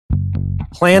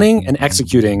planning and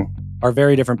executing are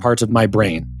very different parts of my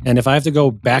brain. And if I have to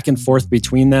go back and forth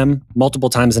between them multiple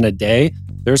times in a day,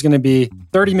 there's going to be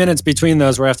 30 minutes between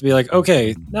those where I have to be like,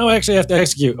 okay, now I actually have to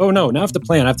execute. Oh no, now I have to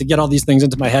plan. I have to get all these things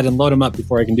into my head and load them up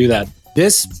before I can do that.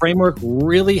 This framework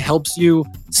really helps you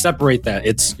separate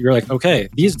that. You're like, okay,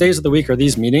 these days of the week are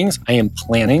these meetings. I am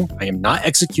planning. I am not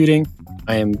executing.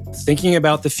 I am thinking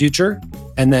about the future.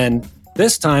 And then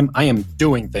this time I am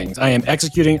doing things. I am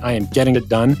executing. I am getting it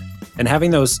done. And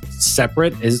having those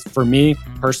separate is, for me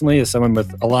personally, as someone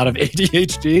with a lot of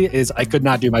ADHD, is I could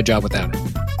not do my job without it.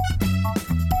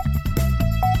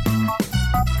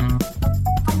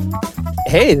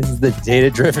 Hey, this is the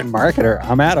Data-Driven Marketer.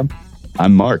 I'm Adam.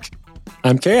 I'm Mark.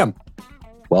 I'm Cam.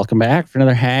 Welcome back for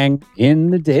another hang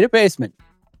in the data basement.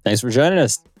 Thanks for joining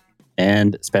us.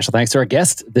 And special thanks to our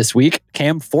guest this week,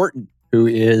 Cam Fortin, who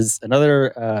is another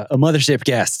a mothership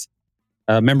guest,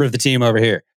 a member of the team over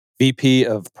here. VP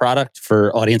of Product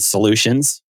for Audience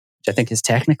Solutions, which I think is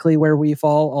technically where we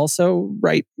fall also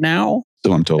right now.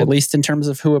 So I'm told. At least in terms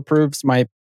of who approves my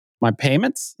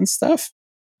payments and stuff.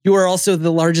 You are also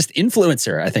the largest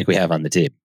influencer I think we have on the team.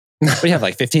 We have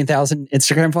like 15,000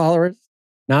 Instagram followers.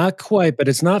 Not quite, but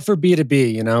it's not for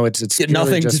B2B, you know. It's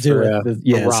nothing just to do for, with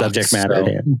the rocks, subject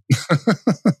matter. So.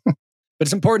 But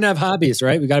it's important to have hobbies,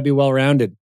 right? We got to be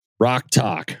well-rounded. Rock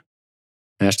talk.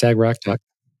 Hashtag rock talk.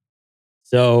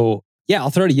 So yeah, I'll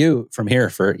throw to you from here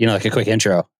for, like a quick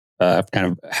intro of kind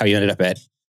of how you ended up at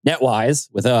NetWise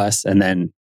with us and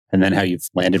then how you've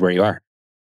landed where you are.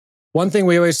 One thing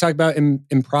we always talk about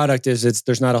in product is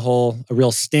there's not a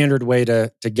real standard way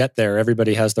to get there.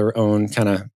 Everybody has their own kind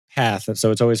of path. And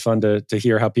so it's always fun to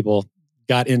hear how people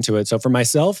got into it. So for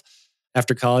myself,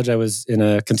 after college, I was in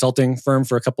a consulting firm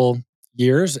for a couple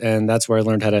years, and that's where I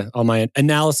learned all my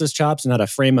analysis chops and how to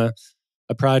frame a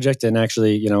project. And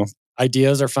actually,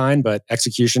 ideas are fine, but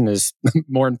execution is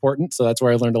more important. So that's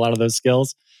where I learned a lot of those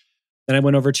skills. Then I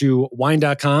went over to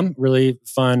wine.com, really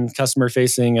fun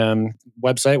customer-facing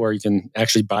website where you can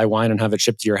actually buy wine and have it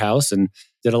shipped to your house, and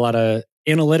did a lot of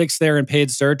analytics there and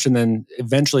paid search, and then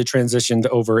eventually transitioned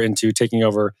over into taking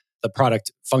over the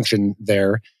product function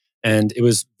there. And it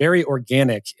was very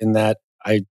organic in that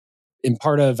in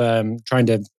part of trying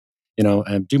to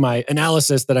do my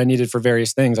analysis that I needed for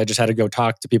various things, I just had to go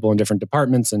talk to people in different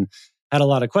departments and had a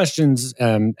lot of questions,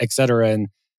 et cetera. And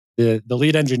the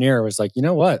lead engineer was like, you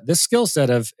know what, this skill set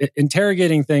of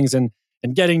interrogating things and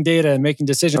getting data and making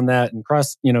decisions on that and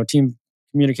cross, team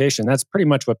communication, that's pretty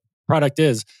much what product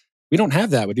is. We don't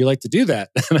have that. Would you like to do that?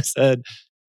 And I said,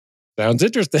 sounds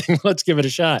interesting. Let's give it a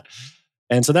shot.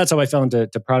 And so that's how I fell into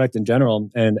product in general,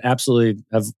 and absolutely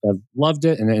have loved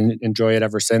it and enjoy it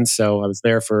ever since. So I was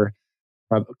there for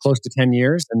close to 10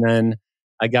 years. And then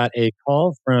I got a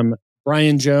call from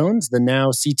Brian Jones, the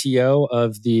now CTO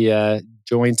of the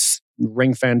joint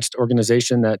ring-fenced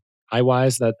organization that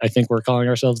iWise, that I think we're calling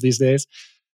ourselves these days.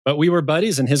 But we were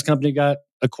buddies, and his company got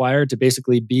acquired to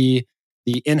basically be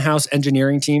the in-house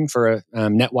engineering team for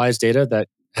NetWise Data that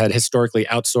had historically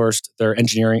outsourced their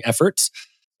engineering efforts.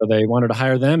 So they wanted to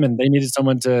hire them, and they needed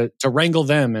someone to wrangle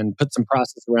them and put some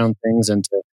process around things and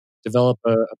to develop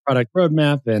a product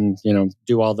roadmap and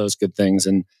do all those good things.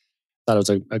 And thought it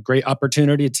was a great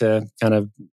opportunity to kind of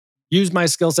use my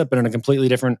skill set, but in a completely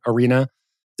different arena.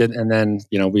 And then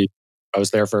I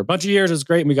was there for a bunch of years. It was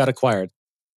great, and we got acquired.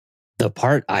 The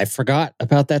part I forgot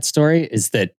about that story is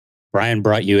that Brian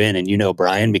brought you in, and you know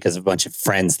Brian because of a bunch of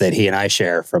friends that he and I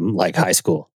share from like high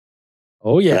school.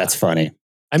 Oh yeah, so that's funny.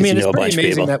 I mean, it's pretty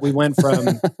amazing that we went from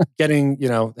getting,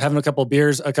 having a couple of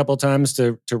beers a couple of times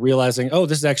to realizing, oh,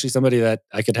 this is actually somebody that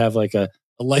I could have like a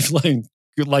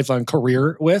lifelong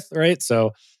career with, right?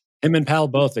 So him and Pal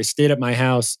both, they stayed at my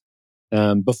house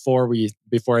before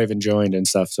I even joined and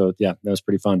stuff. So yeah, that was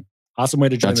pretty fun. Awesome way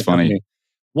to join the company. Funny.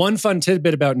 One fun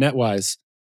tidbit about NetWise.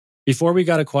 Before we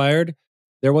got acquired,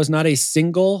 there was not a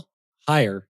single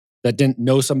hire that didn't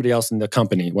know somebody else in the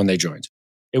company when they joined.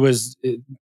 It was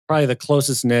probably the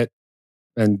closest knit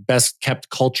and best kept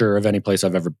culture of any place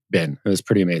I've ever been. It was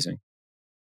pretty amazing.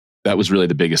 That was really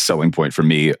the biggest selling point for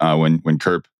me when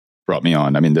Kerp brought me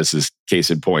on. I mean, this is case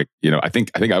in point. I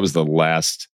think I was the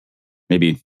last,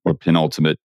 maybe or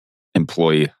penultimate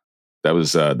employee that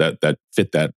was that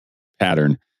fit that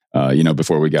pattern.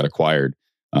 Before we got acquired.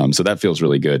 So that feels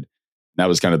really good. That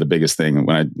was kind of the biggest thing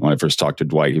when I first talked to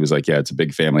Dwight. He was like, "Yeah, it's a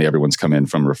big family. Everyone's come in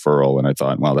from referral." And I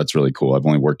thought, "Wow, that's really cool." I've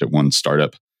only worked at one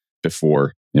startup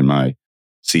before in my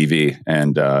CV,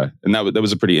 and that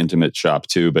was a pretty intimate shop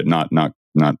too, but not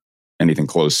anything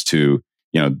close to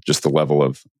just the level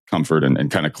of comfort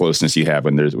and kind of closeness you have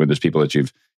when there's people that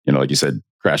you've like you said,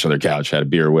 crashed on their couch, had a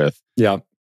beer with, yeah,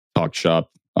 talk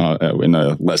shop in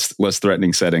a less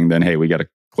threatening setting than, hey, we got to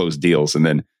close deals. And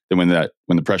then when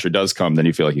the pressure does come, then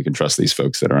you feel like you can trust these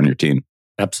folks that are on your team.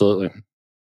 Absolutely.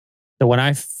 So when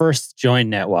I first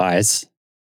joined NetWise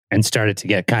and started to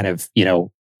get kind of,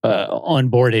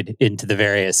 onboarded into the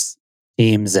various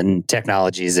teams and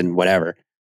technologies and whatever,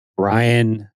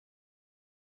 Brian,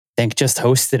 I think, just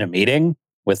hosted a meeting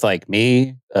with like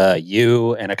me,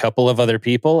 you, and a couple of other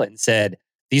people and said,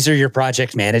 these are your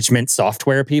project management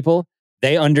software people.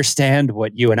 They understand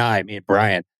what you and I, me and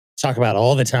Brian, talk about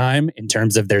all the time in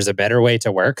terms of there's a better way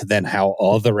to work than how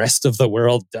all the rest of the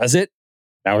world does it.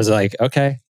 And I was like,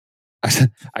 okay,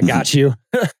 I got you.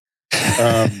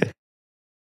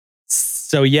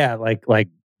 So yeah, like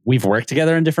we've worked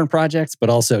together on different projects, but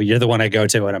also you're the one I go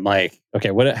to and I'm like, okay,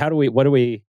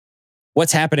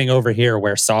 what's happening over here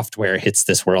where software hits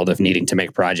this world of needing to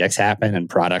make projects happen and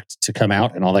product to come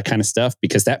out and all that kind of stuff,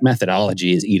 because that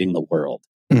methodology is eating the world.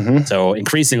 Mm-hmm. So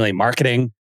increasingly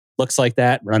marketing looks like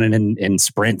that, running in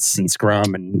sprints and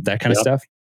Scrum and that kind of stuff.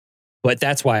 But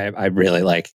that's why I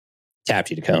really tapped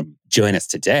you to come join us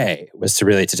today, was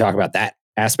to talk about that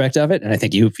aspect of it. And I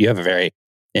think you have a very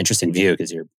interesting view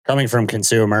because you're coming from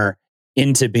consumer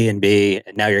into B2B,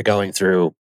 and now you're going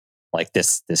through like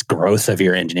this growth of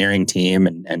your engineering team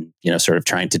and sort of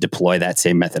trying to deploy that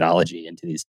same methodology into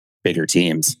these bigger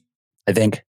teams. I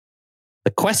think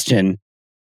the question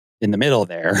in the middle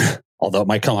there, although it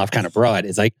might come off kind of broad,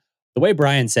 is like the way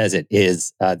Brian says it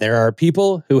is there are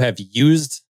people who have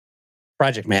used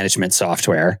project management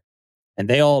software and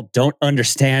they all don't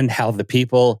understand how the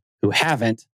people who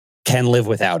haven't can live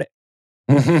without it.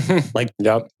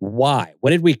 Why? What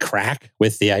did we crack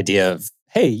with the idea of,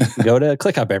 hey, you can go to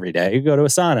ClickUp every day, you go to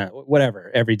Asana,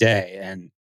 whatever, every day and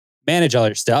manage all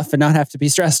your stuff and not have to be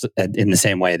stressed in the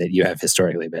same way that you have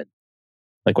historically been?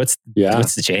 Like, what's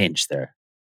the change there?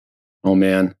 Oh,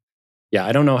 man. Yeah,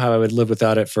 I don't know how I would live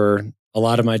without it for a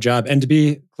lot of my job. And to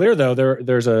be clear, though,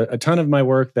 there's a ton of my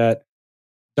work that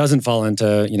doesn't fall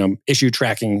into, issue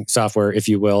tracking software, if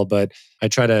you will, but I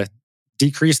try to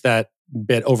decrease that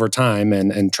bit over time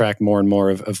and track more and more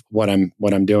of what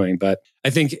I'm doing. But I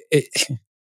think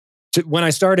when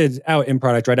I started out in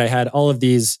product, right, I had all of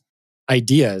these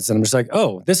ideas and I'm just like,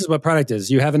 oh, this is what product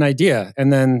is. You have an idea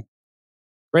and then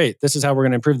great, this is how we're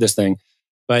going to improve this thing.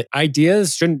 But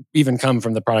ideas shouldn't even come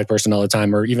from the product person all the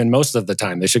time, or even most of the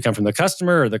time. They should come from the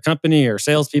customer or the company or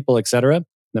salespeople, et cetera. And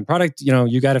the product,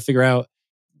 you got to figure out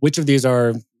which of these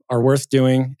are worth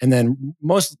doing. And then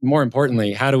more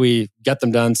importantly, how do we get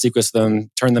them done, sequence them,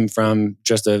 turn them from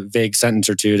just a vague sentence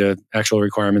or two to actual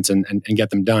requirements and get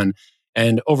them done.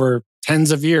 And over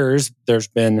tens of years, there's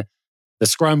been the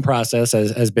Scrum process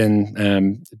has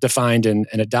been defined and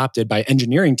adopted by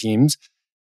engineering teams.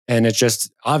 And it's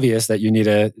just obvious that you need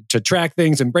to track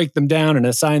things and break them down and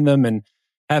assign them and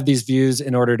have these views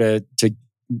in order to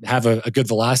have a good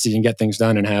velocity and get things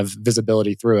done and have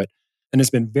visibility through it. And it's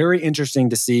been very interesting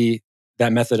to see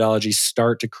that methodology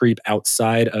start to creep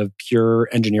outside of pure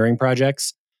engineering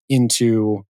projects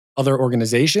into other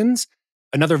organizations.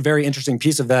 Another very interesting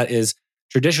piece of that is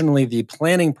traditionally the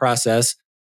planning process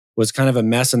was kind of a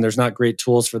mess and there's not great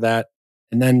tools for that.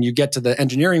 And then you get to the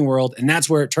engineering world and that's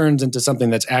where it turns into something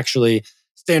that's actually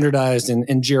standardized in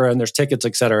Jira and there's tickets,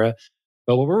 et cetera.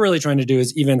 But what we're really trying to do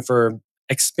is even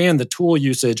expand the tool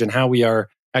usage and how we are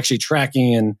actually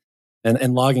tracking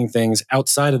and logging things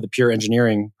outside of the pure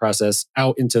engineering process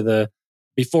out into the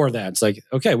before that. It's like,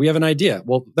 okay, we have an idea.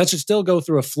 Well, that should still go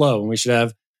through a flow and we should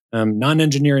have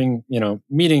non-engineering,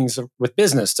 meetings with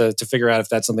business to figure out if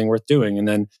that's something worth doing and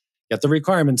then get the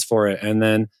requirements for it and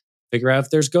then figure out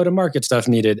if there's go-to-market stuff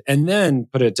needed and then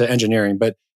put it to engineering.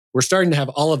 But we're starting to have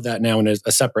all of that now in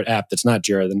a separate app that's not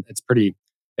Jira. Then it's pretty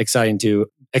exciting to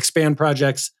expand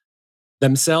projects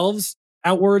themselves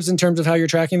outwards in terms of how you're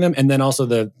tracking them, and then also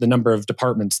the number of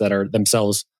departments that are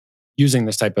themselves using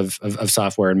this type of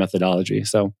software and methodology.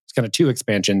 So it's kind of two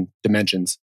expansion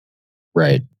dimensions.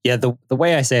 Right. Yeah. The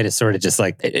way I say it is sort of just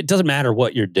like, it doesn't matter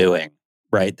what you're doing,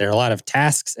 right? There are a lot of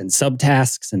tasks and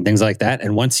subtasks and things like that.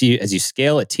 And as you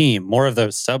scale a team, more of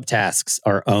those subtasks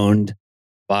are owned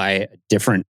by a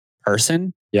different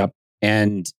person. Yep.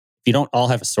 And if you don't all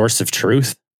have a source of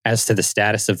truth as to the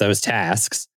status of those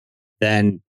tasks,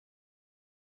 then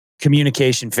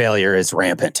communication failure is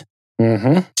rampant.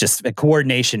 Mm-hmm. Just a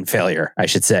coordination failure, I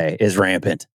should say, is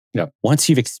rampant. Yep. Once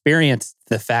you've experienced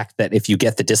the fact that if you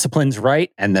get the disciplines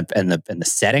right and the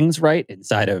settings right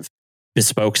inside of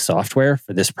bespoke software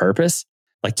for this purpose,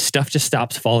 like stuff just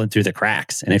stops falling through the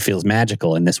cracks, and it feels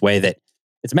magical in this way that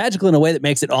it's magical in a way that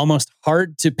makes it almost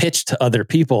hard to pitch to other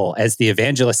people as the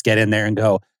evangelists get in there and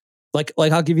go, like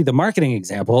I'll give you the marketing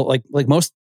example. Like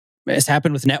most It's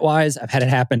happened with NetWise. I've had it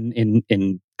happen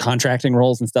in contracting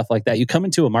roles and stuff like that. You come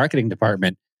into a marketing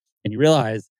department and you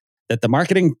realize that the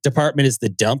marketing department is the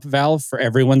dump valve for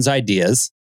everyone's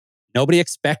ideas. Nobody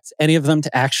expects any of them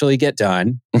to actually get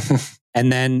done. And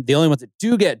then the only ones that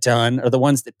do get done are the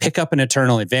ones that pick up an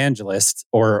eternal evangelist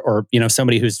or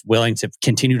somebody who's willing to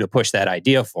continue to push that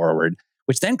idea forward,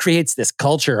 which then creates this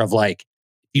culture of like,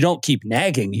 you don't keep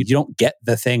nagging, you don't get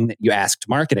the thing that you asked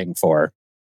marketing for.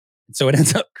 So it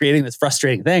ends up creating this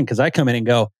frustrating thing because I come in and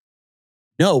go,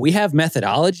 no, we have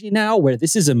methodology now where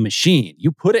this is a machine.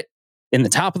 You put it in the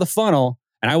top of the funnel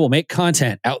and I will make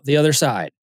content out the other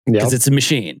side because it's a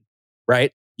machine,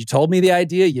 right? You told me the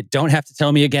idea. You don't have to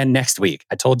tell me again next week.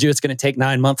 I told you it's going to take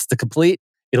 9 months to complete.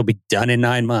 It'll be done in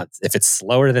 9 months. If it's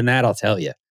slower than that, I'll tell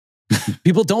you.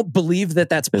 People don't believe that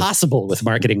that's possible with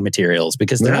marketing materials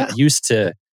because they're not used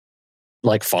to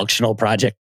like functional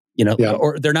project,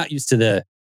 or they're not used to the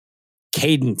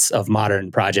cadence of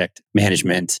modern project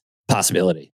management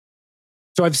possibility.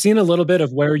 So I've seen a little bit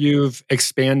of where you've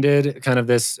expanded kind of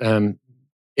this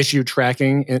issue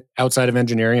tracking outside of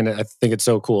engineering, and I think it's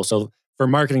so cool. So for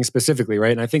marketing specifically,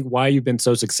 right? And I think why you've been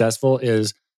so successful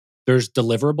is there's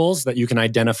deliverables that you can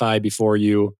identify before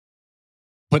you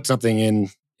put something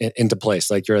into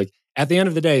place. Like you're like, at the end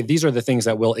of the day, these are the things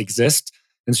that will exist.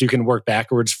 And so you can work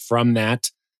backwards from that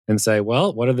and say,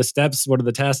 well, what are the steps? What are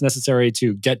the tasks necessary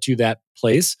to get to that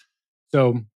place?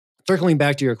 So circling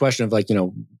back to your question of like,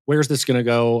 where's this going to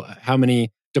go? How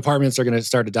many departments are going to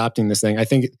start adopting this thing? I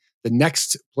think the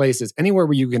next place is anywhere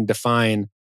where you can define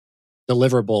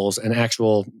deliverables and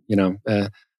actual,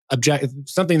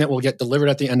 something that will get delivered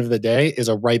at the end of the day is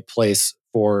a right place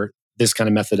for this kind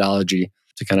of methodology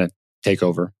to kind of take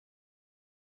over.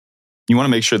 You want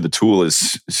to make sure the tool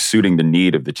is suiting the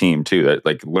need of the team too. That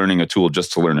like learning a tool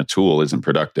just to learn a tool isn't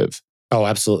productive. Oh,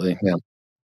 absolutely. Yeah.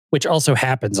 Which also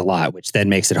happens a lot, which then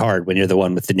makes it hard when you're the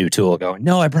one with the new tool going,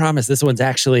 no, I promise this one's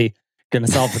actually going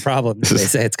to solve the problem that they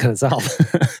say it's going to solve.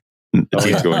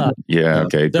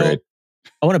 Okay, great.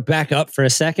 I want to back up for a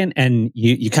second. And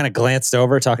you kind of glanced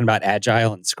over talking about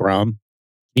Agile and Scrum.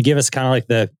 You give us kind of like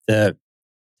the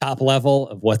top level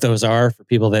of what those are for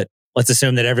people that, let's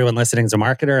assume that everyone listening is a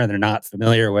marketer and they're not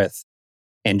familiar with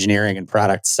engineering and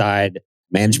product side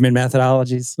management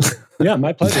methodologies. Yeah,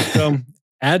 my pleasure. So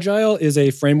Agile is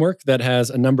a framework that has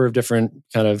a number of different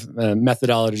kind of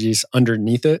methodologies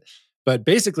underneath it. But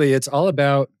basically, it's all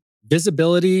about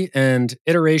visibility and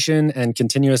iteration and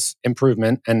continuous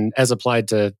improvement, and as applied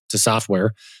to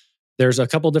software. There's a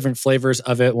couple different flavors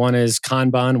of it. One is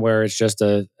Kanban, where it's just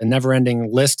a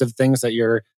never-ending list of things that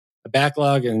you're a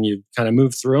backlog and you kind of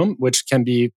move through them, which can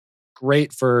be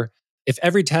great for if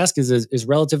every task is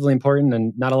relatively important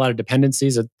and not a lot of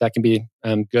dependencies, that can be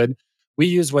good. We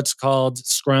use what's called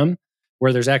Scrum,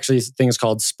 where there's actually things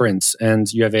called sprints.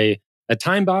 And you have a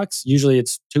time box. Usually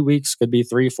it's 2 weeks, could be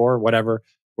 3, 4, whatever,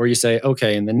 where you say,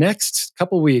 okay, in the next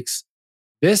couple weeks,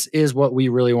 this is what we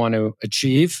really want to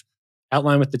achieve.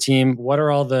 Outline with the team. What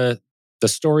are all the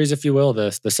stories, if you will, the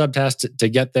subtasks to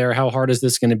get there? How hard is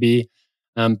this going to be?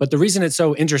 But the reason it's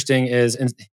so interesting is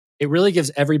it really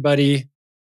gives everybody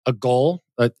a goal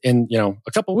in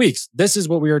a couple weeks. This is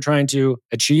what we are trying to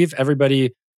achieve.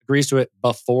 Everybody agrees to it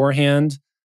beforehand.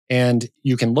 And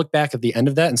you can look back at the end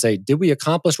of that and say, did we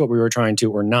accomplish what we were trying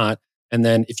to or not? And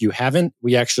then if you haven't,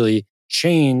 we actually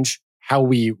change how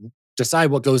we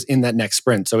decide what goes in that next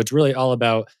sprint. So it's really all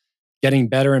about getting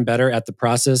better and better at the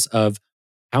process of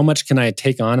how much can I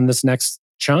take on in this next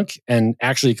chunk and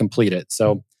actually complete it.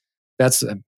 So that's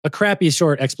a crappy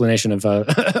short explanation of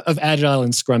of Agile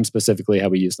and Scrum specifically, how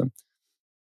we use them.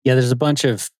 Yeah,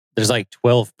 there's like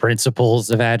 12 principles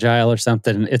of Agile or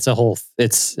something.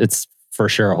 It's for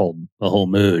sure a whole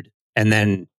mood. And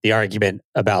then the argument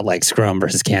about like Scrum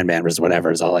versus Kanban versus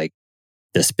whatever is all like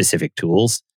the specific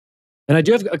tools. And I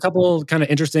do have a couple kind of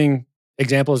interesting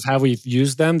examples how we've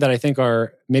used them that I think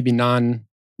are maybe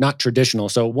not traditional.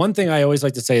 So one thing I always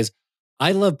like to say is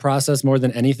I love process more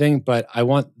than anything, but I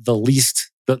want the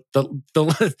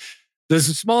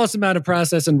smallest amount of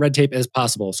process and red tape as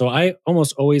possible. So I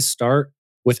almost always start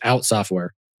without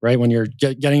software, right? When you're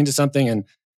getting into something and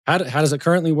how does it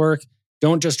currently work?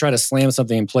 Don't just try to slam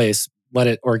something in place. Let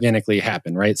it organically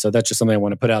happen, right? So that's just something I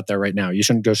want to put out there right now. You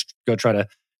shouldn't go try to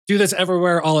do this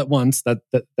everywhere all at once.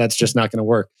 That's just not going to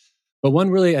work. But one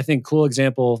really, I think, cool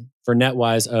example for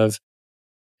NetWise of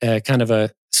kind of a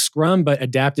Scrum but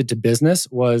adapted to business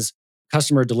was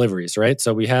customer deliveries, right?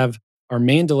 So we have our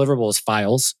main deliverable is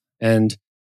files, and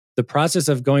the process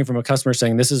of going from a customer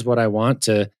saying, this is what I want,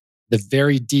 to the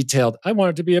very detailed, I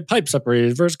want it to be a pipe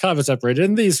separated versus kava separated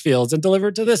in these fields and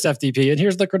delivered to this FTP, and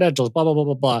here's the credentials, blah, blah, blah,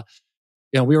 blah, blah.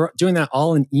 we were doing that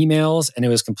all in emails, and it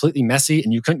was completely messy,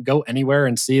 and you couldn't go anywhere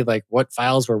and see like what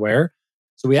files were where.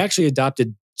 So we actually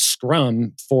adopted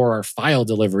Scrum for our file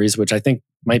deliveries, which I think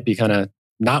might be kind of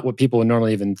not what people would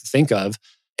normally even think of.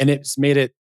 And it's made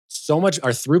it so much,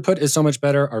 our throughput is so much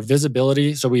better, our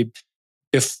visibility. So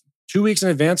if 2 weeks in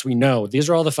advance, we know these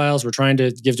are all the files we're trying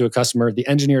to give to a customer. The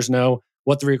engineers know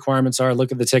what the requirements are,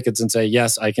 look at the tickets and say,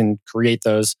 yes, I can create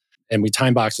those. And we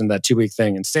time box in that 2 week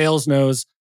thing. And sales knows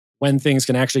when things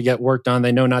can actually get work done.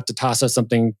 They know not to toss us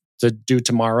something to do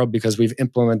tomorrow because we've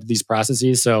implemented these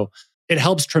processes. So it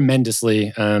helps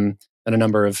tremendously in a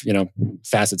number of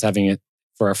facets having it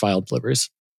for our file deliveries.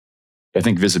 I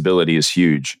think visibility is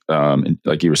huge.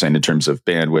 Like you were saying, in terms of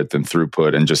bandwidth and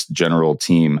throughput and just general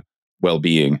team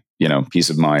well-being, peace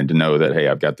of mind to know that, hey,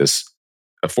 I've got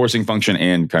a forcing function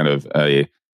and kind of a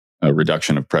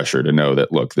reduction of pressure to know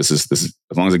that, look, this is as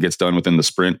long as it gets done within the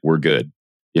sprint, we're good.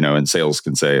 And sales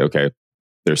can say, okay,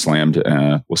 they're slammed.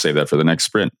 We'll save that for the next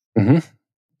sprint. Mm-hmm.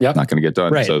 Yep. Not going to get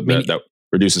done. Right. So that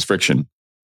reduces friction.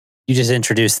 You just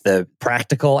introduced the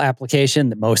practical application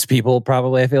that most people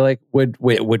probably, I feel like, would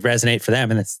resonate for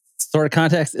them in this sort of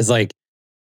context is like,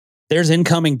 there's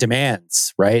incoming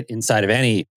demands, right? Inside of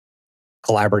any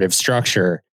collaborative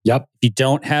structure. Yep. If you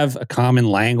don't have a common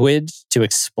language to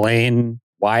explain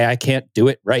why I can't do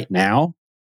it right now,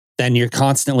 then you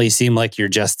constantly seem like you're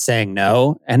just saying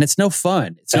no. And it's no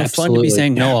fun. It's no fun to be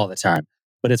saying no all the time.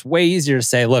 But it's way easier to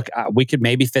say, look, we could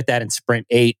maybe fit that in sprint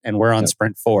 8 and we're on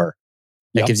sprint 4.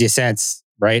 That gives you a sense,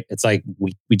 right? It's like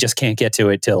we just can't get to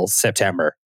it till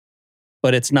September.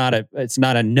 But it's not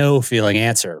a no feeling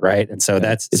answer, right? And so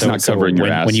it's not covering your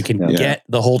ass. When you can get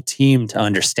the whole team to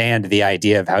understand the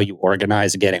idea of how you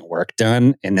organize getting work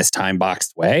done in this time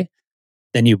boxed way,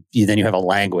 then you have a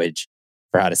language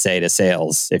for how to say to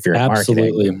sales if you're in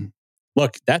marketing.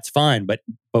 Look, that's fine, but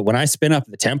when I spin up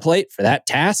the template for that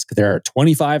task, there are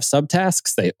 25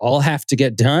 subtasks. They all have to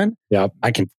get done. Yeah,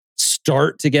 I can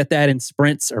start to get that in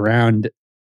sprints around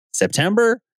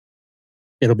September.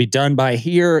 It'll be done by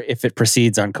here. If it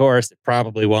proceeds on course, it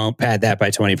probably won't. Pad that by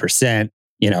 20%,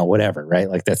 whatever, right?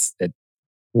 Like that's it.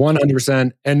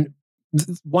 100%. And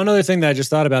one other thing that I just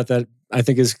thought about that I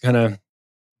think is kind of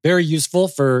very useful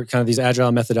for kind of these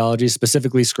agile methodologies,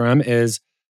 specifically Scrum, is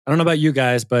I don't know about you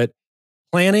guys, but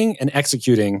planning and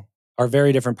executing are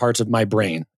very different parts of my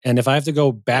brain. And if I have to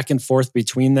go back and forth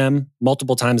between them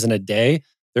multiple times in a day,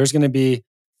 there's going to be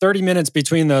 30 minutes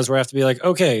between those where I have to be like,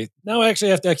 okay, now I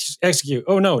actually have to execute.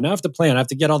 Oh no, now I have to plan. I have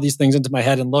to get all these things into my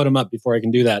head and load them up before I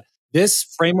can do that. This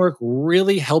framework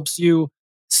really helps you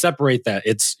separate that.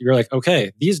 You're like,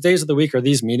 okay, these days of the week are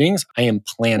these meetings. I am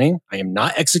planning. I am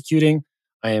not executing.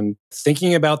 I am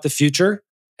thinking about the future.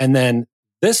 And then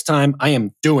this time I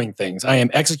am doing things. I am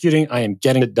executing. I am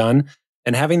getting it done.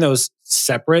 And having those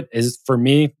separate is, for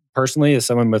me personally, as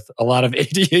someone with a lot of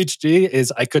ADHD,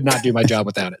 is I could not do my job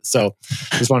without it. So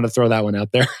just wanted to throw that one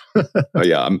out there. Oh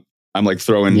yeah. I'm like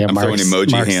throwing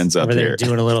emoji Mark's hands up over there here.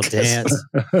 doing a little dance.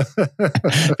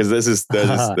 Because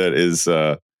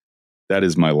that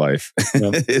is my life.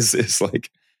 Yep. It's like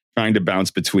trying to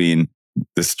bounce between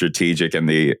the strategic and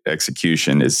the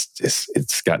execution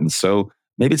it's gotten so,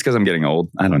 maybe it's because I'm getting old.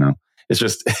 I don't know. It's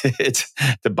just it's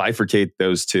to bifurcate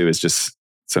those two is just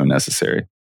so necessary.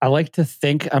 I like to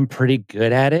think I'm pretty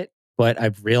good at it, but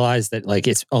I've realized that like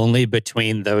it's only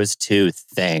between those two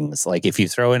things. Like if you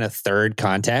throw in a third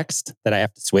context that I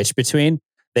have to switch between,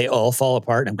 they all fall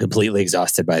apart and I'm completely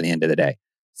exhausted by the end of the day.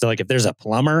 So like if there's a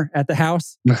plumber at the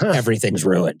house, everything's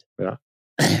ruined. Yeah.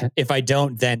 If I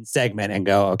don't then segment and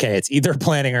go, okay, it's either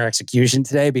planning or execution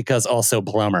today because also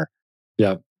plumber.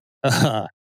 Yep.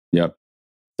 Yep.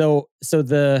 So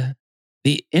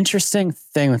the interesting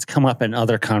thing that's come up in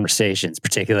other conversations,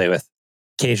 particularly with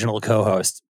occasional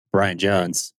co-host Brian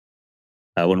Jones,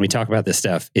 when we talk about this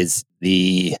stuff, is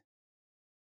when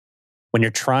you're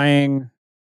trying,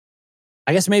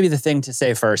 I guess maybe the thing to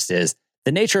say first is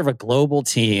the nature of a global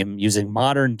team using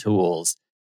modern tools.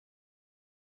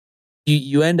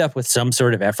 You end up with some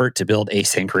sort of effort to build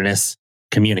asynchronous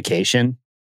communication,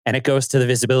 and it goes to the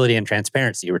visibility and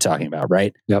transparency you were talking about,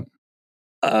 right? Yep.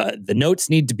 The notes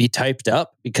need to be typed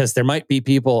up because there might be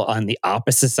people on the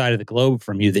opposite side of the globe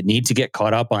from you that need to get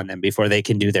caught up on them before they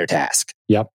can do their task.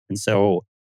 Yep. And so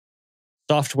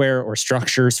software or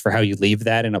structures for how you leave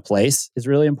that in a place is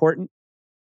really important.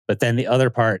 But then the other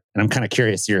part, and I'm kind of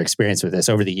curious your experience with this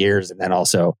over the years and then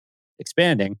also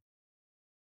expanding.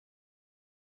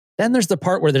 Then there's the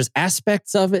part where there's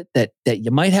aspects of it that you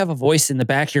might have a voice in the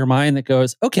back of your mind that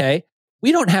goes, okay,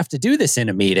 we don't have to do this in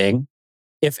a meeting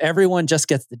if everyone just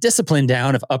gets the discipline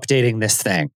down of updating this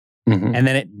thing. And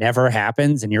then it never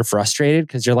happens and you're frustrated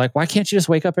because you're like, why can't you just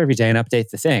wake up every day and update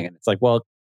the thing? And it's like, well,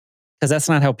 because that's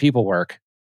not how people work.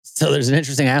 So there's an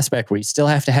interesting aspect where you still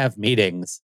have to have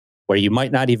meetings where you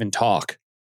might not even talk.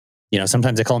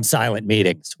 Sometimes I call them silent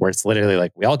meetings, where it's literally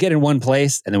like we all get in one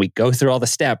place and then we go through all the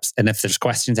steps. And if there's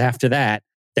questions after that,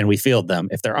 then we field them.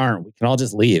 If there aren't, we can all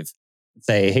just leave and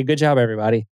say, hey, good job,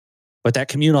 everybody. But that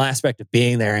communal aspect of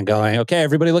being there and going, okay,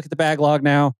 everybody look at the backlog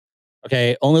now.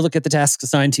 Okay, only look at the tasks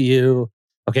assigned to you.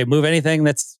 Okay, move anything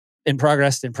that's in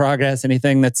progress.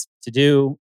 Anything that's to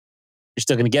do, you're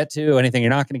still going to get to. Anything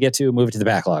you're not going to get to, move it to the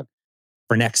backlog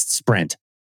for next sprint.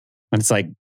 And it's like,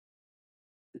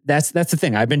 that's the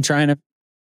thing I've been trying to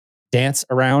dance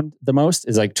around the most,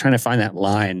 is like trying to find that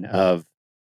line of,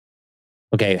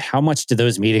 okay, how much do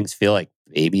those meetings feel like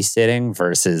babysitting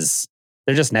versus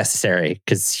they're just necessary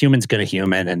because humans going to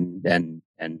human and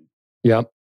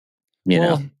yep. You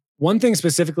know. One thing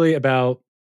specifically about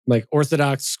like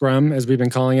Orthodox Scrum, as we've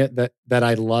been calling it, that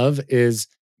I love is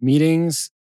meetings.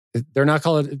 They're not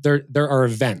called, there are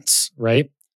events,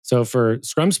 right? So for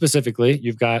Scrum specifically,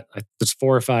 you've got, there's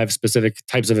 4 or 5 specific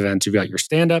types of events. You've got your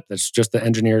stand-up, that's just the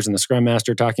engineers and the Scrum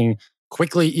Master talking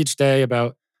quickly each day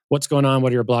about what's going on,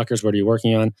 what are your blockers, what are you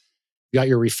working on. You got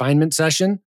your refinement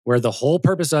session, where the whole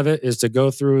purpose of it is to go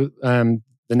through the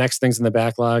next things in the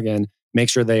backlog and make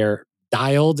sure they are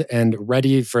dialed and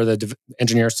ready for the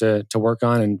engineers to work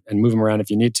on and move them around if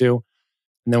you need to.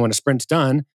 And then when a sprint's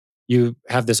done, you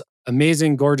have this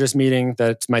amazing, gorgeous meeting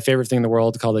that's my favorite thing in the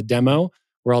world called a demo,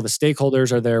 where all the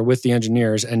stakeholders are there with the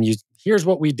engineers and here's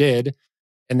what we did.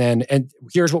 And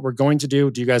here's what we're going to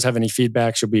do. Do you guys have any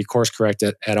feedback? Should we course correct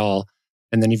it at all?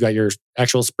 And then you've got your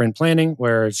actual sprint planning,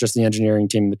 where it's just the engineering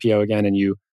team and the PO again. And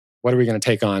what are we going to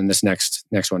take on this next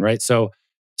one, right? So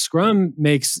Scrum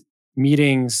makes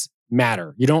meetings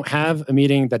matter. You don't have a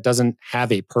meeting that doesn't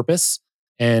have a purpose,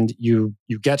 and you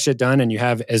get shit done, and you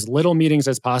have as little meetings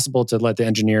as possible to let the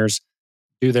engineers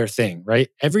do their thing, right?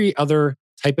 Every other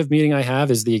type of meeting I have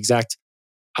is the exact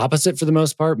opposite for the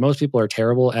most part. Most people are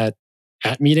terrible at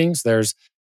meetings. There's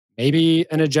maybe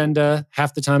an agenda.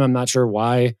 Half the time, I'm not sure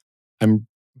why I'm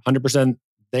 100%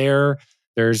 there.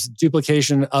 There's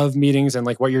duplication of meetings and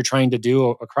like what you're trying to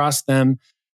do across them.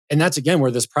 And that's again where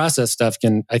this process stuff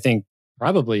can, I think,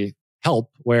 probably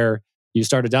help, where you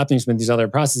start adopting some of these other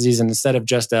processes. And instead of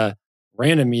just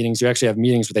random meetings, you actually have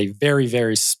meetings with a very,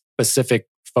 very specific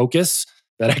focus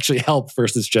that actually help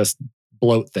versus just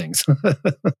bloat things. And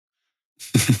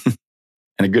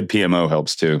a good PMO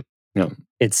helps too. Yeah.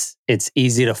 It's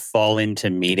easy to fall into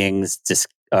meetings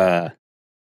disguised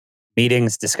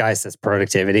as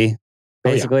productivity.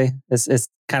 Basically, it's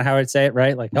kind of how I'd say it,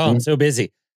 right? Like, I'm so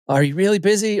busy. Are you really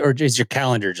busy, or is your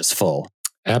calendar just full?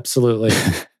 Absolutely.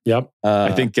 Yep.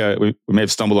 I think we may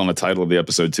have stumbled on the title of the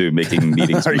episode too, making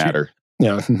meetings matter.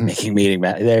 Yeah. Making meeting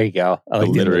matter. There you go. I like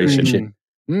alliteration.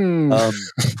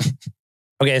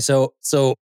 Okay, so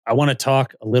I want to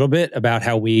talk a little bit about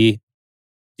how we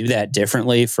do that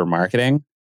differently for marketing.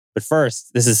 But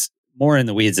first, this is more in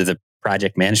the weeds of the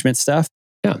project management stuff.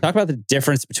 Yeah. Talk about the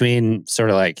difference between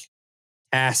sort of like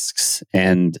tasks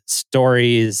and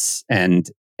stories and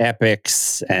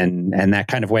epics and that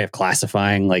kind of way of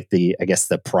classifying like the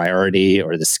priority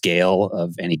or the scale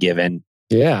of any given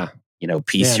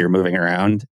piece you're moving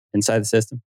around inside the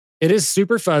system. It is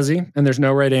super fuzzy and there's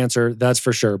no right answer, that's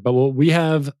for sure. But what we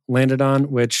have landed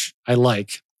on, which I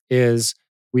like, is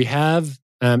we have,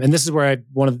 and this is where I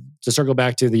wanted to circle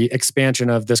back to the expansion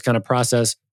of this kind of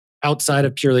process outside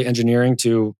of purely engineering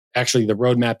to actually the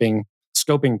road mapping,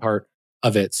 scoping part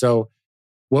of it. So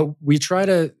what we try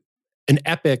to, an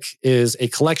epic is a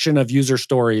collection of user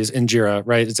stories in Jira,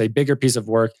 right? It's a bigger piece of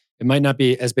work. It might not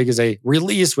be as big as a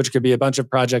release, which could be a bunch of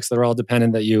projects that are all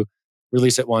dependent that you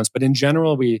release at once. But in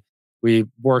general, we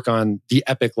work on the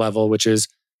epic level, which is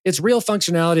it's real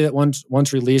functionality that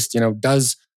once released,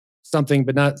 does something,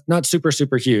 but not super,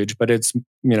 super huge, but it's,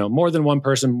 more than one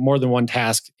person, more than one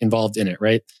task involved in it,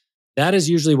 right? That is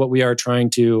usually what we are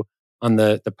trying to, on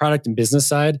the product and business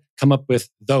side, come up with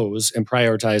those and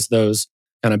prioritize those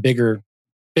kind of bigger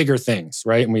things,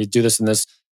 right? And we do this in this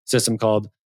system called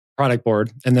product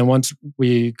board. And then once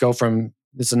we go from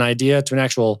it's an idea to an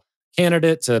actual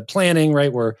candidate to planning,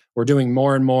 right? We're doing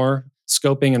more and more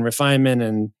scoping and refinement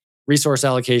and resource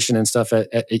allocation and stuff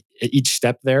at each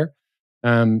step there,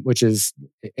 which is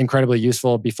incredibly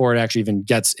useful before it actually even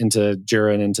gets into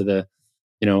Jira and into the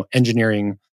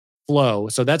engineering flow.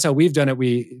 So that's how we've done it.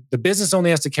 The business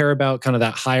only has to care about kind of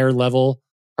that higher level,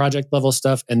 project level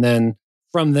stuff, and then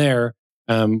from there,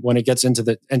 when it gets into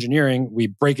the engineering, we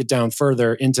break it down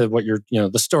further into what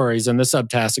the stories and the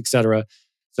subtasks, et cetera.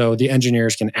 So the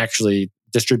engineers can actually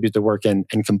distribute the work and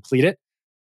complete it.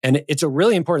 And it's a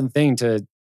really important thing to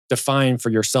define for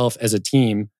yourself as a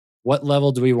team. What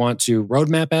level do we want to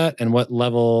roadmap at? And what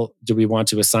level do we want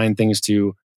to assign things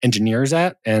to engineers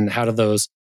at? And how do those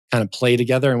kind of play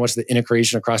together? And what's the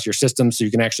integration across your system so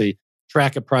you can actually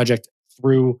track a project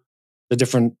through the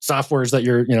different software that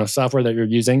you're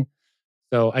using.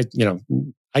 So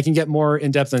I can get more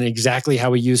in depth on exactly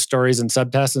how we use stories and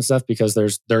subtasks and stuff because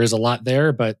there is a lot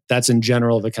there, but that's in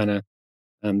general the kind of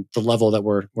the level that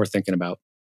we're thinking about.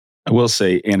 I will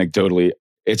say anecdotally,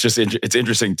 it's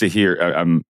interesting to hear.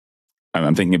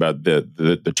 I'm thinking about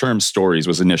the term stories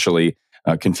was initially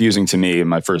confusing to me in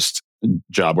my first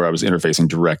job where I was interfacing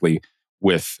directly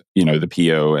with the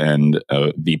PO and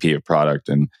VP of product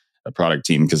and a product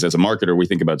team. Because as a marketer, we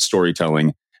think about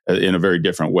storytelling in a very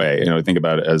different way. I think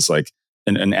about it as like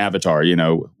an avatar.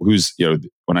 Who's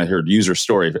when I heard user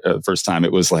story the first time,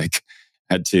 it was like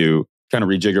had to kind of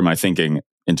rejigger my thinking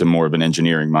into more of an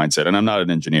engineering mindset. And I'm not an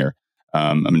engineer.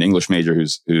 I'm an English major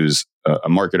who's a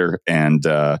marketer and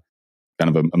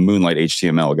kind of a moonlight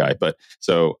HTML guy. But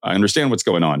so I understand what's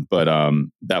going on. But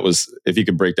that was, if you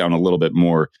could break down a little bit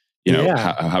more,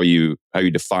 how you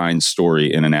define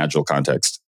story in an agile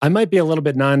context. I might be a little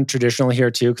bit non-traditional here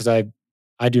too, because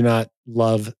I do not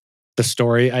love the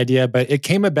story idea, but it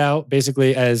came about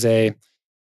basically as a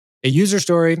user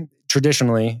story.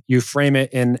 Traditionally, you frame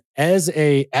it in as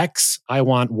a X, I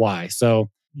want Y. So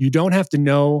you don't have to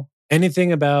know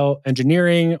anything about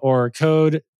engineering or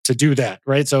code to do that,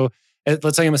 right? So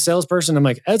let's say I'm a salesperson. I'm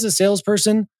like, as a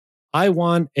salesperson, I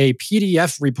want a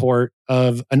PDF report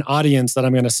of an audience that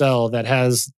I'm going to sell that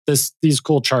has these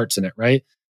cool charts in it, right?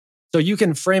 So you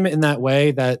can frame it in that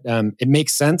way that it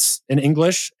makes sense in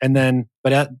English,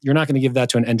 but you're not going to give that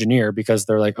to an engineer because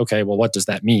they're like, okay, well, what does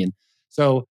that mean?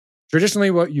 So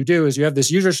traditionally, what you do is you have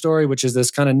this user story, which is this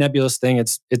kind of nebulous thing.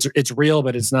 It's real,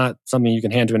 but it's not something you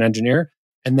can hand to an engineer.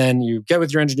 And then you get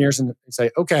with your engineers and say,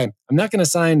 okay, I'm not going to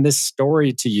assign this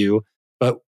story to you,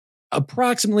 but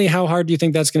approximately how hard do you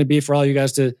think that's going to be for all you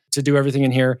guys to do everything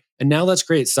in here? And now let's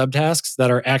create subtasks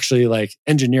that are actually like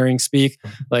engineering speak,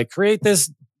 like create this,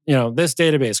 this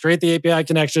database, create the API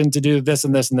connection to do this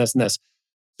and this and this and this.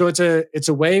 So it's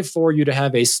a way for you to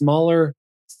have a smaller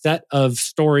set of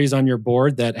stories on your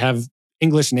board that have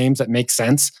English names that make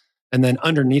sense. And then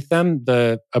underneath them,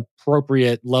 the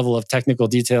appropriate level of technical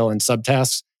detail and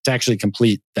subtasks to actually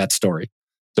complete that story.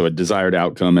 So a desired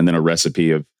outcome and then a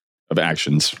recipe of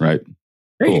actions, right?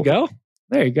 There you go.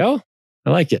 There you go. I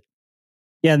like it.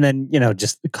 Yeah. And then,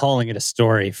 just calling it a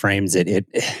story frames it.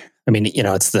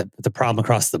 It's the problem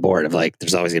across the board of like,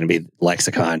 there's always going to be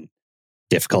lexicon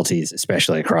difficulties,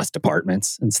 especially across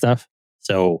departments and stuff.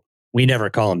 So we never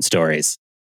call them stories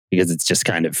because it's just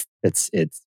kind of,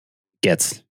 it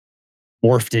gets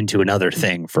morphed into another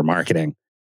thing for marketing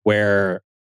where,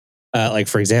 like,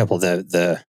 for example,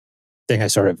 the thing I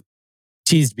sort of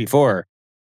teased before,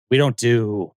 we don't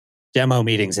do demo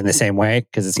meetings in the same way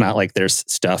because it's not like there's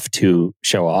stuff to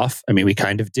show off. I mean, we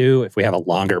kind of do if we have a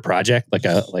longer project, like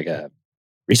a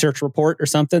research report or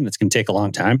something that's going to take a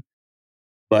long time.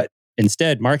 But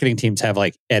instead, marketing teams have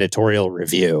like editorial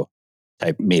review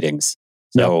type meetings.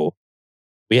 So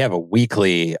we have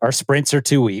our sprints are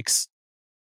 2 weeks,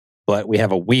 but we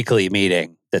have a weekly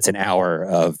meeting that's an hour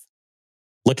of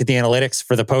look at the analytics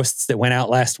for the posts that went out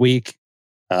last week.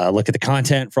 Look at the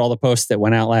content for all the posts that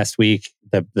went out last week,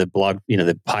 the blog,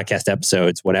 the podcast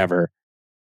episodes, whatever,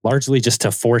 largely just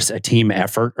to force a team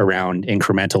effort around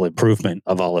incremental improvement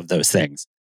of all of those things.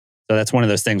 So that's one of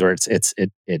those things where it's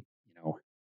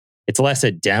less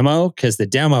a demo because the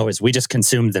demo is we just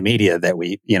consumed the media that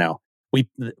we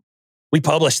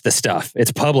publish the stuff.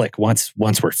 It's public once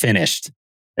we're finished.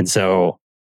 And so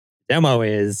demo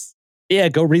is,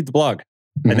 go read the blog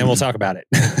and then we'll talk about it.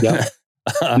 Yep.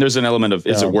 And there's an element of,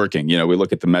 is it working? We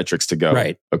look at the metrics to go,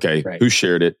 right. Okay, right. Who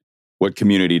shared it? What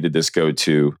community did this go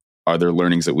to? Are there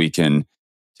learnings that we can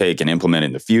take and implement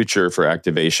in the future for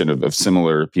activation of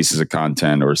similar pieces of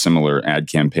content or similar ad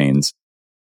campaigns?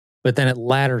 But then it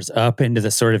ladders up into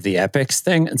the sort of the epics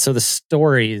thing. And so the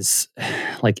stories,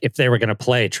 like if they were going to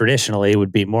play traditionally,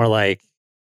 would be more like,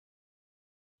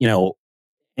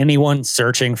 anyone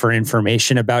searching for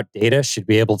information about data should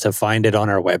be able to find it on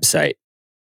our website.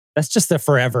 That's just a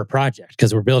forever project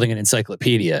because we're building an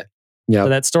encyclopedia. Yeah. So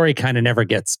that story kind of never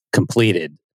gets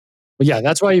completed. Well, yeah,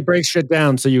 that's why you break shit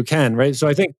down so you can, right? So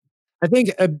I think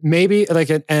maybe like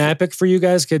an epic for you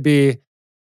guys could be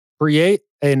create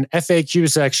an FAQ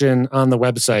section on the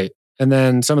website. And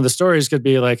then some of the stories could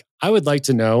be like, I would like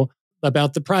to know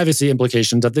about the privacy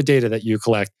implications of the data that you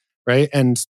collect. right?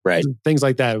 And Right. things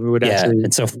like that. We would actually.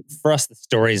 And so for us, the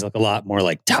stories look a lot more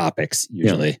like topics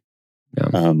usually.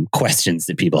 Questions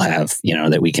that people have,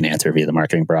 that we can answer via the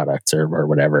marketing products or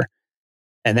whatever.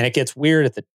 And then it gets weird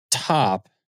at the top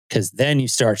because then you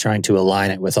start trying to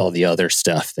align it with all the other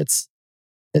stuff that's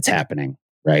happening,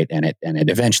 right? And it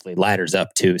eventually ladders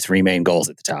up to 3 main goals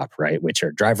at the top, right? Which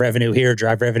are drive revenue here, and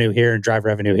drive revenue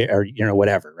here, or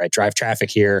whatever, right? Drive traffic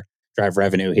here, drive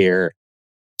revenue here,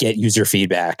 get user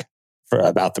feedback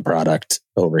about the product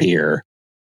over here,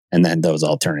 and then those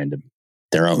all turn into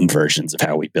their own versions of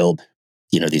how we build,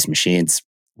 these machines,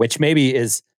 which maybe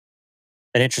is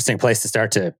an interesting place to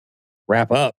start to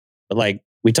wrap up. But like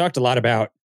we talked a lot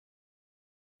about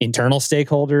internal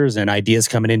stakeholders and ideas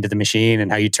coming into the machine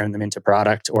and how you turn them into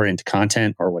product or into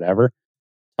content or whatever.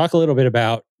 Talk a little bit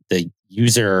about the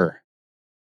user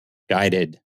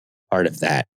guided part of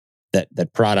that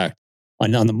product.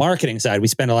 On the marketing side, we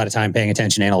spend a lot of time paying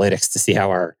attention to analytics to see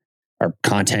how our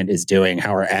content is doing,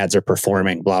 how our ads are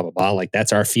performing, blah, blah, blah. Like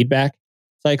that's our feedback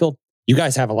cycle. You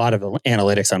guys have a lot of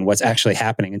analytics on what's actually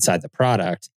happening inside the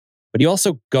product, but you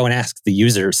also go and ask the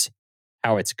users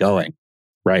how it's going,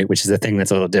 right? Which is a thing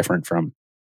that's a little different from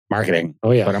marketing.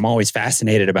 Oh, yeah. But I'm always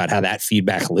fascinated about how that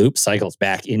feedback loop cycles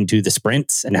back into the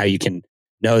sprints and how you can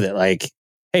know that like,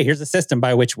 hey, here's a system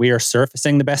by which we are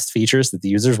surfacing the best features that the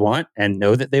users want and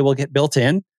know that they will get built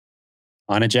in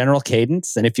on a general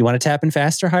cadence. And if you want to tap in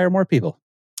faster, hire more people.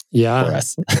 Yeah. For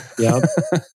us. Yeah.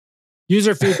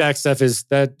 User feedback stuff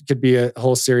that could be a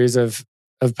whole series of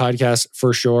podcasts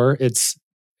for sure. It's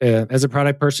as a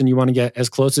product person, you want to get as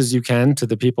close as you can to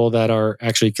the people that are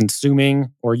actually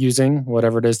consuming or using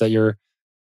whatever it is that you're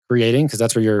creating, because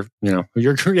that's where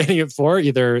you're creating it for,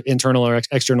 either internal or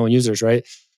external users, right?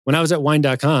 When I was at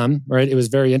wine.com, right, it was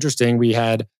very interesting. We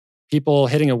had people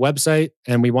hitting a website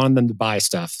and we wanted them to buy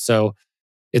stuff. So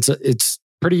it's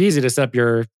pretty easy to set up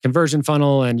your conversion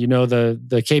funnel and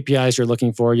the KPIs you're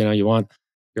looking for. You want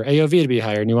your AOV to be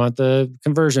higher and you want the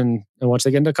conversion and once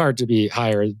they get into cart to be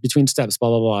higher between steps, blah,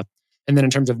 blah, blah. And then in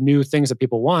terms of new things that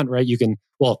people want, right,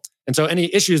 and so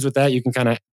any issues with that, you can kind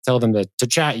of tell them to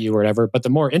chat you or whatever. But the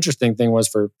more interesting thing was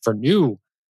for new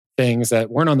things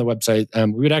that weren't on the website,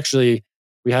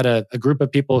 we had a group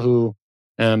of people who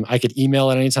I could email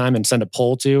at any time and send a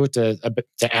poll to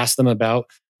ask them about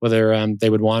whether they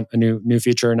would want a new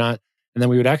feature or not. And then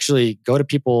we would actually go to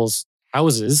people's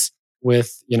houses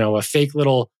with a fake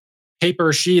little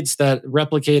paper sheets that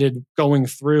replicated going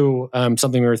through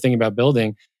something we were thinking about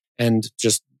building, and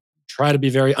just try to be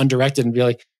very undirected and be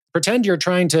like, pretend you're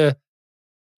trying to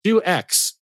do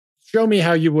X. Show me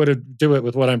how you would do it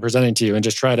with what I'm presenting to you, and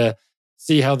just try to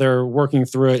see how they're working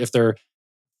through it, if they're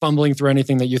fumbling through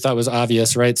anything that you thought was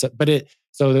obvious, right? So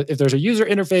if there's a user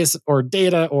interface or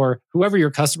data or whoever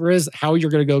your customer is, how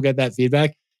you're going to go get that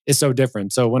feedback is so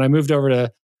different. So when I moved over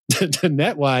to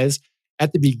NetWise,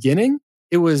 at the beginning,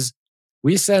 it was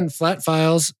we send flat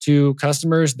files to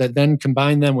customers that then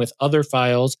combine them with other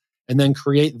files and then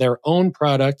create their own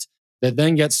product that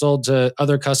then gets sold to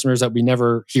other customers that we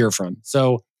never hear from.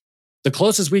 So the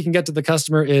closest we can get to the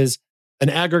customer is an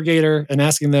aggregator and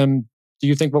asking them, do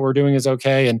you think what we're doing is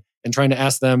okay? And trying to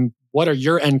ask them, what are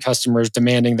your end customers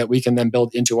demanding that we can then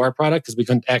build into our product? Because we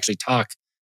couldn't actually talk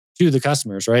to the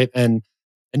customers, right? And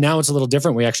now it's a little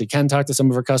different. We actually can talk to some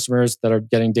of our customers that are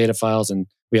getting data files, and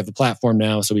we have the platform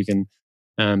now so we can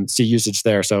see usage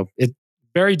there. So it's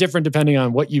very different depending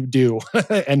on what you do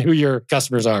and who your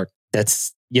customers are.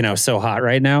 That's, so hot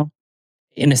right now.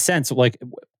 In a sense, like,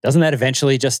 doesn't that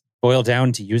eventually just boil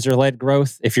down to user-led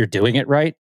growth if you're doing it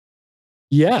right?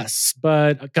 Yes,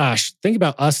 but gosh, think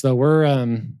about us though.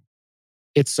 We're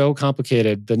it's so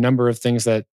complicated. The number of things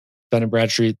that Dun &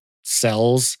 Bradstreet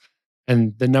sells,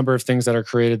 and the number of things that are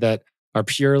created that are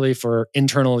purely for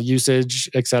internal usage,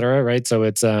 et cetera. Right. So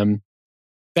it's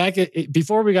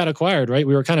before we got acquired, right?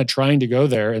 We were kind of trying to go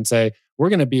there and say, we're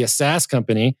going to be a SaaS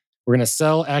company. We're going to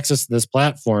sell access to this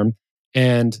platform.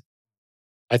 And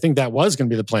I think that was going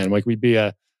to be the plan. Like, we'd be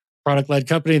a product-led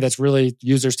company that's really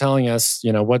users telling us,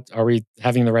 what are we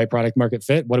having the right product market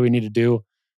fit? What do we need to do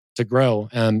to grow?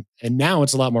 And now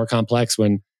it's a lot more complex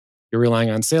when you're relying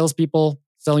on salespeople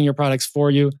selling your products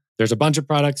for you. There's a bunch of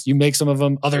products. You make some of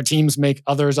them. Other teams make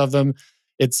others of them.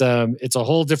 It's a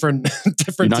whole different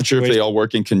You're not situation. sure if they all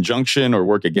work in conjunction or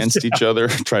work against each other,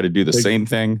 try to do the same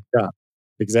thing. Yeah,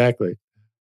 exactly.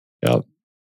 Yeah.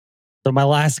 So my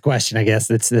last question, I guess,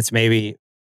 that's maybe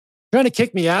trying to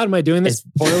kick me out. Am I doing this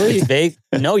poorly? It's vague.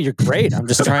 No, you're great. I'm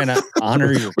just trying to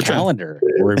honor your calendar.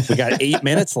 We got 8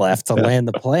 minutes left to land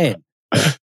the plane.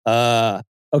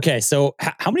 Okay, so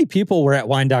how many people were at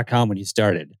wine.com when you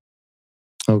started?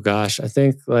 Oh gosh, I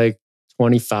think like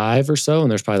 25 or so,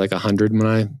 and there's probably like 100 when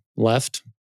I left.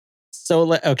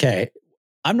 So, okay,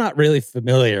 I'm not really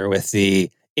familiar with the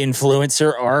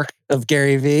influencer arc of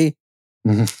Gary Vee.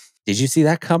 Mm-hmm. Did you see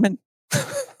that coming?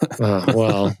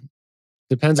 Well,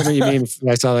 depends on what you mean. If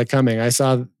I saw that coming. I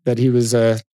saw that he was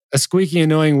a squeaky,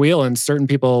 annoying wheel, and certain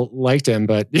people liked him.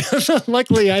 But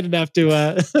luckily, I didn't have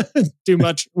to do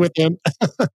much with him.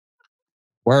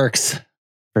 Works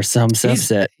for some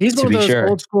subset. He's one of those sure.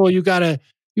 old school. You gotta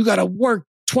work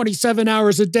 27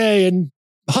 hours a day and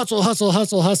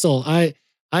hustle. I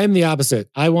am the opposite.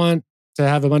 I want to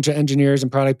have a bunch of engineers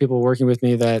and product people working with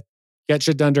me that get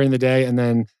shit done during the day and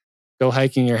then go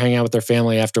hiking or hang out with their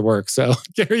family after work. So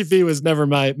Gary Vee was never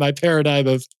my paradigm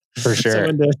of for sure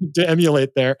someone to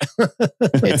emulate there.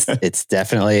 it's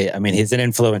definitely, I mean, he's an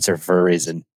influencer for a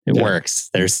reason. It works.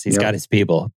 He's got his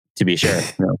people, to be sure.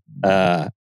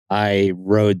 I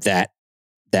rode that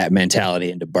mentality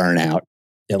into burnout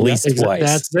at least twice.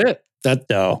 That's it.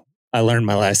 So I learned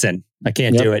my lesson. I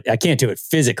can't do it. I can't do it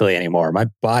physically anymore. My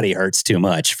body hurts too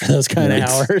much for those kind of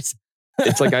hours.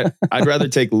 It's like I'd rather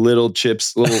take little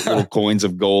chips, little coins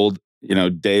of gold,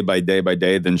 day by day by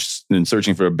day, than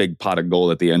searching for a big pot of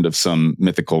gold at the end of some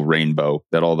mythical rainbow.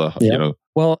 That all the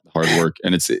hard work,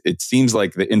 and it seems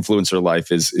like the influencer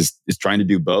life is trying to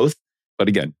do both. But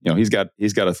again, he's got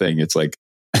a thing. It's like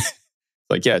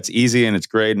it's easy and it's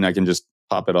great, and I can just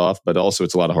pop it off. But also,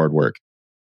 it's a lot of hard work.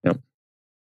 Yep.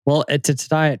 Well, to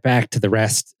tie it back to the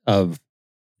rest of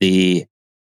the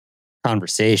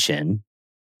conversation,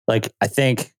 like I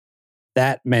think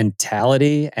that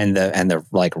mentality and the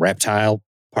like reptile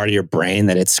part of your brain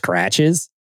that it scratches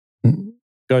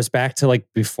goes back to like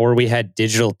before we had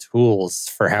digital tools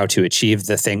for how to achieve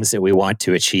the things that we want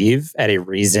to achieve at a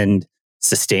reasoned,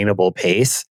 sustainable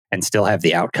pace and still have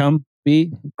the outcome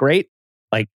be great.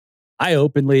 Like I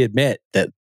openly admit that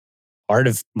part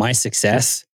of my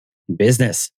success in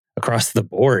business across the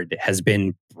board has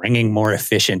been bringing more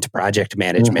efficient project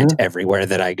management everywhere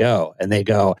that I go. And they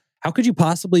go, how could you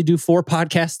possibly do 4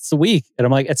 podcasts a week? And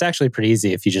I'm like, it's actually pretty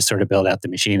easy if you just sort of build out the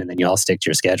machine and then you all stick to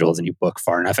your schedules and you book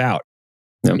far enough out.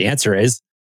 Yep. The answer is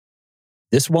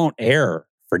this won't air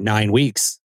for 9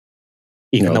 weeks,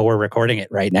 even though we're recording it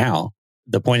right now.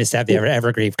 The point is to have the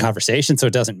evergreen conversation so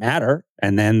it doesn't matter.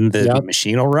 And then the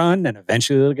machine will run and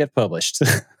eventually it'll get published.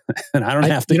 And I don't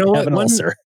have to have an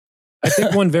ulcer. I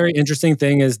think one very interesting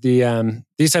thing is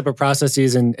these type of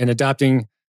processes and adopting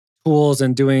tools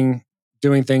and doing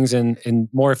things in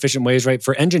more efficient ways, right?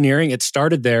 For engineering, it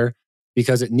started there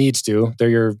because it needs to. They're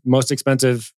your most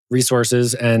expensive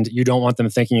resources and you don't want them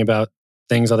thinking about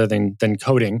things other than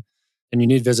coding. And you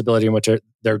need visibility in what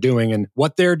they're doing. And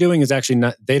what they're doing is actually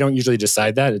not, they don't usually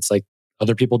decide that. It's like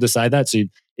other people decide that. So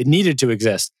it needed to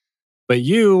exist. But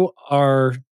you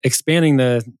are expanding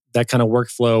that kind of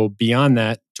workflow beyond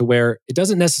that to where it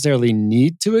doesn't necessarily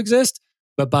need to exist,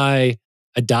 but by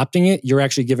adopting it, you're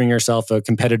actually giving yourself a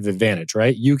competitive advantage,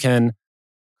 right? You can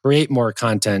create more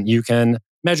content. You can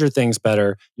measure things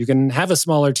better. You can have a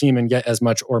smaller team and get as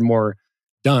much or more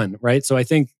done, right? So I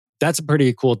think that's a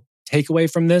pretty cool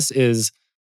takeaway from this is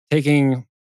taking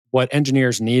what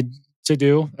engineers need to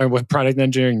do or what product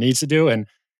engineering needs to do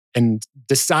and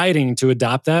deciding to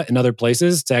adopt that in other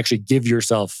places to actually give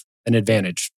yourself an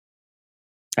advantage.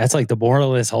 That's like the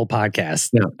moral of this whole podcast.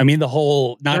 Yeah. I mean, the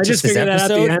whole, not just this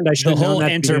episode, the whole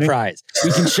enterprise.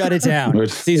 We can shut it down.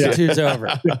 Season 2's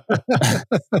over.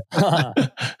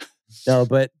 No,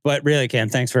 but really, Cam,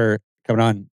 thanks for coming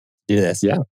on to do this.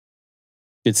 Yeah.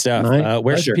 Good stuff.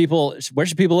 Where should people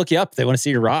look you up if they want to see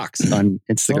your rocks on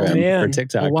Instagram or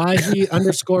TikTok?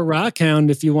 YG_rockhound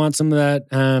if you want some of that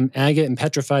agate and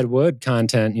petrified wood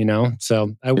content,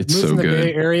 So I moved from the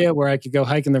Bay Area where I could go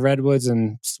hike in the redwoods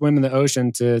and swim in the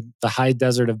ocean to the high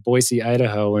desert of Boise,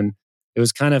 Idaho. And it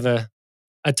was kind of a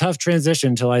tough transition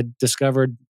until I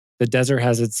discovered the desert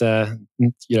has its some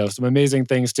amazing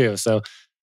things too. So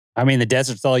I mean, the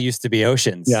deserts all used to be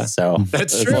oceans. Yeah, so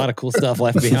there's a lot of cool stuff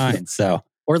left behind. So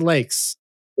or lakes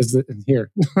is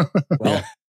here. Well,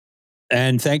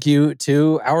 and thank you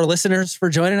to our listeners for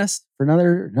joining us for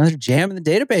another jam in the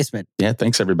data basement. Yeah,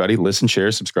 thanks everybody. Listen, share,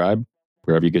 subscribe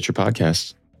wherever you get your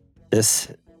podcasts.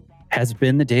 This has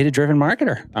been the Data Driven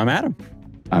Marketer. I'm Adam.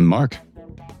 I'm Mark.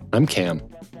 I'm Cam.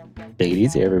 Take it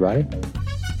easy, everybody.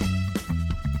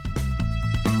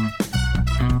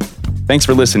 Thanks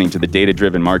for listening to The Data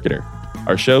Driven Marketer.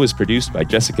 Our show is produced by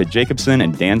Jessica Jacobson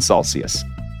and Dan Salcius.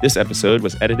 This episode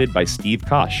was edited by Steve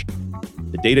Kosh.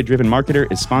 The Data Driven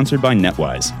Marketer is sponsored by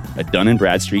NetWise, a Dun &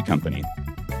 Bradstreet company.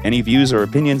 Any views or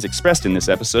opinions expressed in this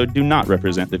episode do not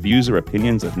represent the views or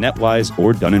opinions of NetWise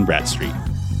or Dun & Bradstreet.